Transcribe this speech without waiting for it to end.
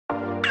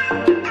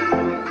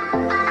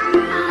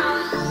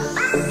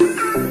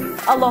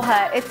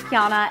Aloha, it's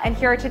Kiana, and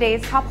here are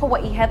today's top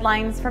Hawaii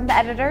headlines from the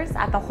editors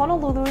at the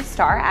Honolulu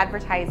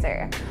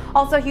Star-Advertiser.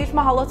 Also, huge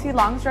mahalo to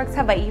Longs Drugs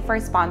Hawaii for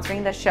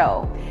sponsoring the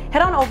show.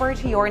 Head on over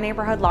to your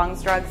neighborhood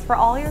Longs Drugs for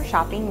all your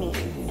shopping needs.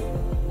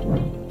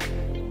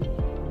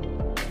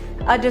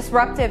 A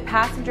disruptive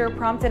passenger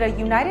prompted a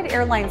United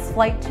Airlines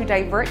flight to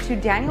divert to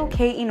Daniel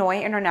K.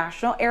 Inouye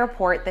International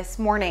Airport this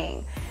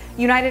morning.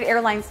 United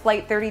Airlines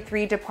Flight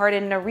 33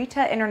 departed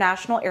Narita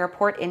International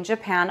Airport in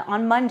Japan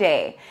on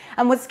Monday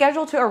and was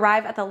scheduled to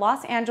arrive at the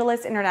Los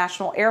Angeles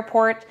International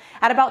Airport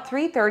at about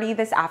 3:30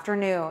 this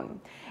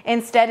afternoon.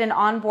 Instead, an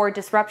onboard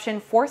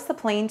disruption forced the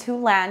plane to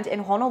land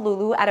in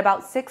Honolulu at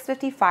about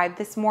 6:55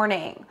 this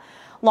morning.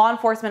 Law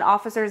enforcement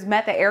officers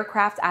met the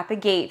aircraft at the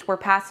gate where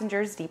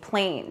passengers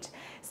deplaned.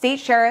 State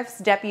sheriff's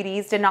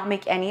deputies did not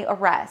make any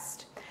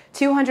arrest.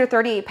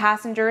 238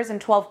 passengers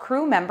and 12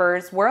 crew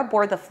members were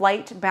aboard the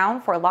flight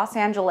bound for Los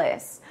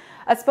Angeles.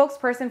 A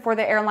spokesperson for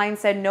the airline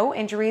said no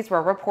injuries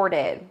were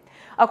reported.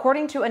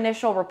 According to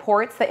initial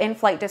reports, the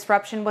in-flight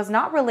disruption was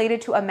not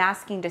related to a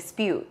masking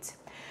dispute.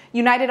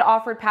 United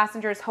offered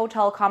passengers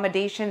hotel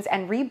accommodations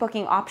and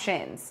rebooking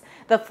options.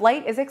 The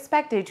flight is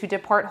expected to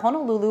depart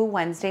Honolulu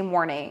Wednesday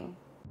morning.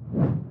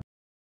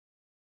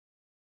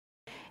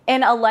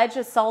 An alleged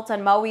assault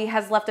on Maui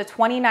has left a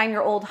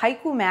 29-year-old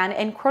haiku man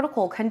in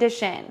critical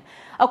condition.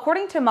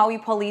 According to Maui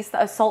police,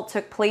 the assault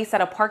took place at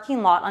a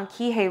parking lot on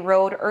Kihei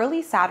Road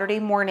early Saturday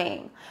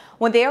morning.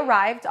 When they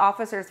arrived,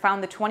 officers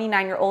found the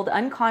 29-year-old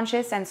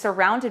unconscious and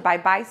surrounded by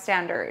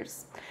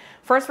bystanders.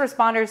 First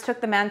responders took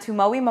the man to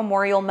Maui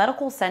Memorial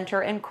Medical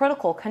Center in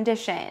critical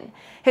condition.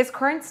 His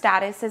current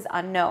status is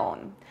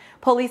unknown.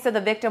 Police said the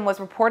victim was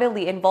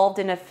reportedly involved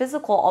in a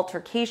physical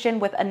altercation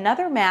with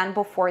another man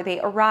before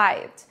they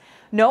arrived.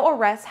 No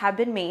arrests have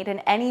been made,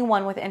 and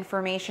anyone with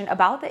information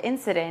about the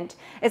incident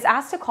is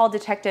asked to call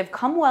Detective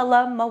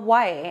Kamuela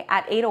Mawai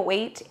at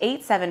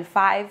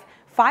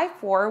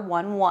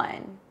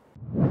 808-875-5411.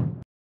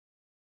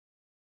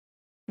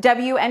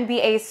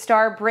 WNBA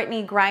star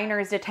Brittney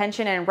Griner's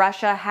detention in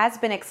Russia has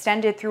been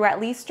extended through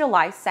at least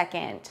July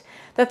 2nd.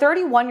 The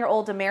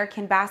 31-year-old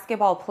American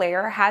basketball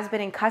player has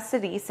been in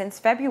custody since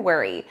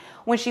February,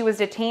 when she was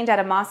detained at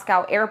a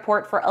Moscow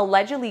airport for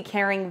allegedly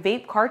carrying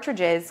vape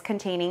cartridges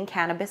containing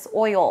cannabis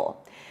oil.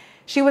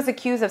 She was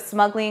accused of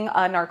smuggling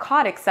a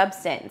narcotic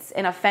substance,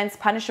 an offense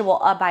punishable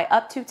by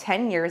up to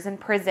 10 years in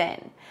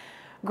prison.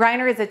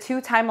 Griner is a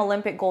two-time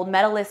Olympic gold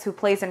medalist who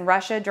plays in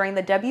Russia during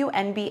the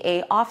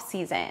WNBA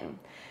offseason.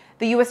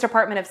 The U.S.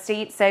 Department of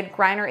State said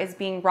Griner is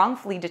being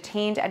wrongfully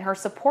detained and her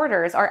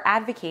supporters are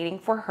advocating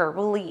for her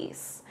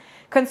release.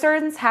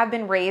 Concerns have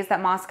been raised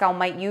that Moscow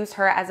might use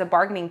her as a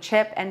bargaining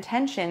chip and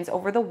tensions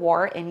over the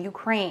war in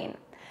Ukraine.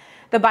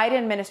 The Biden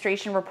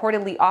administration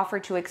reportedly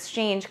offered to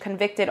exchange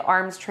convicted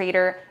arms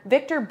trader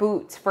Victor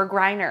Bout for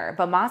Griner,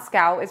 but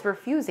Moscow is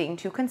refusing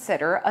to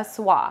consider a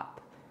swap.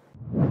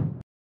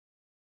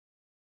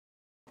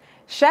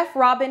 Chef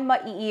Robin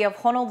Ma'i'i of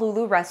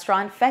Honolulu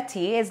restaurant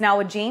Feti is now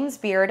a James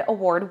Beard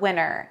Award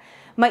winner.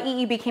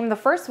 Ma'i'i became the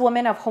first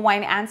woman of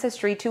Hawaiian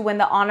ancestry to win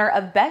the honor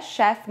of Best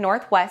Chef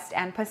Northwest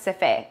and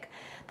Pacific.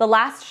 The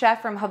last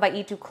chef from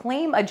Hawaii to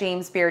claim a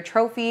James Beard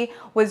trophy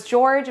was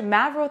George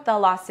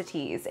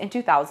Mavrothalosites in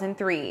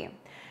 2003.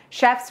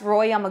 Chefs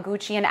Roy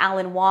Yamaguchi and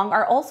Alan Wong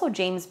are also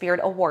James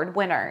Beard Award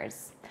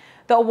winners.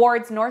 The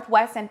award's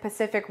Northwest and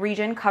Pacific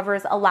region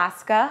covers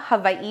Alaska,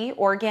 Hawaii,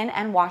 Oregon,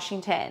 and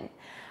Washington.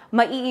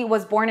 Ma'i'i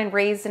was born and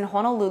raised in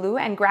Honolulu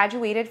and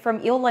graduated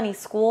from Iolani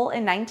School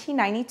in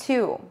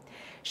 1992.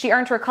 She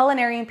earned her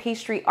culinary and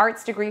pastry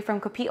arts degree from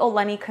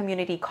Kapi'olani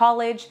Community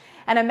College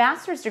and a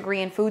master's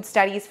degree in food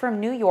studies from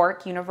New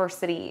York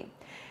University.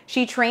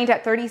 She trained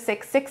at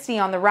 3660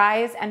 on the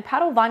Rise and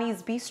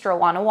Padovani's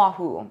Bistro on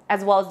Oahu,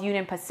 as well as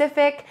Union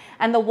Pacific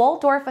and the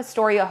Waldorf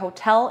Astoria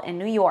Hotel in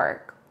New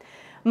York.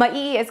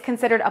 Ma'i'i is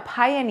considered a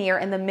pioneer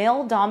in the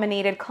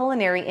male-dominated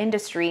culinary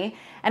industry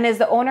and is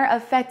the owner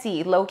of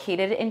Feti,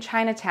 located in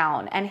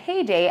Chinatown, and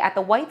Heyday at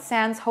the White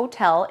Sands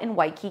Hotel in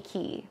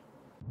Waikiki.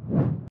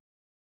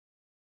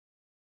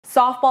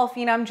 Softball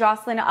phenom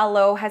Jocelyn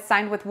Alo has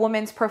signed with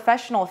women's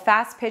professional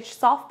fast-pitch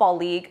softball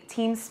league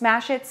team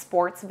Smash It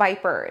Sports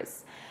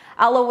Vipers.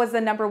 Alo was the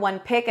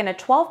 #1 pick in a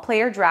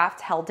 12-player draft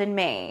held in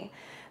May.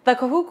 The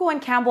Kahuku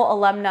and Campbell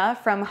alumna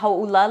from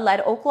Hau'ula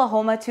led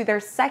Oklahoma to their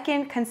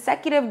second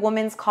consecutive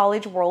Women's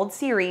College World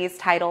Series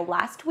title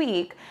last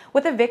week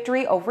with a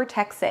victory over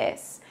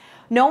Texas.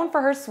 Known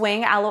for her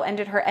swing, Alo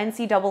ended her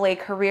NCAA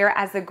career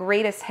as the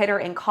greatest hitter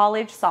in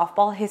college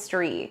softball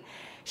history.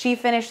 She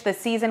finished the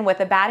season with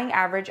a batting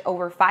average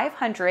over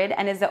 500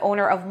 and is the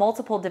owner of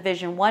multiple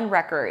Division I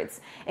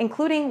records,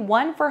 including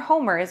one for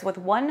homers with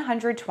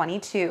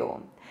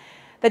 122.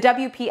 The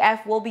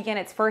WPF will begin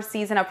its first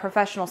season of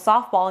professional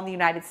softball in the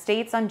United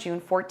States on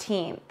June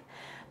 14th.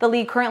 The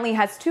league currently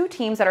has 2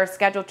 teams that are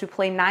scheduled to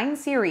play 9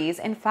 series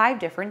in 5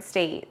 different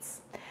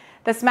states.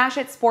 The Smash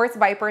It Sports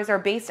Vipers are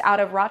based out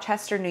of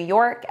Rochester, New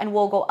York, and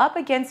will go up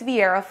against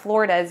Viera,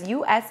 Florida's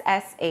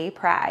USSA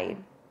Pride.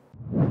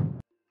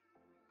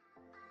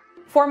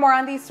 For more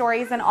on these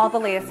stories and all the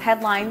latest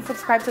headlines,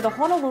 subscribe to the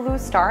Honolulu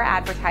Star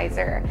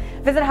Advertiser.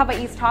 Visit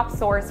Hawaii's top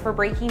source for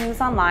breaking news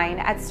online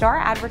at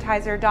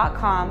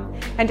staradvertiser.com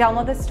and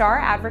download the Star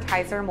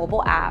Advertiser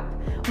mobile app.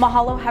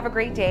 Mahalo, have a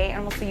great day,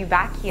 and we'll see you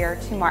back here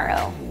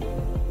tomorrow.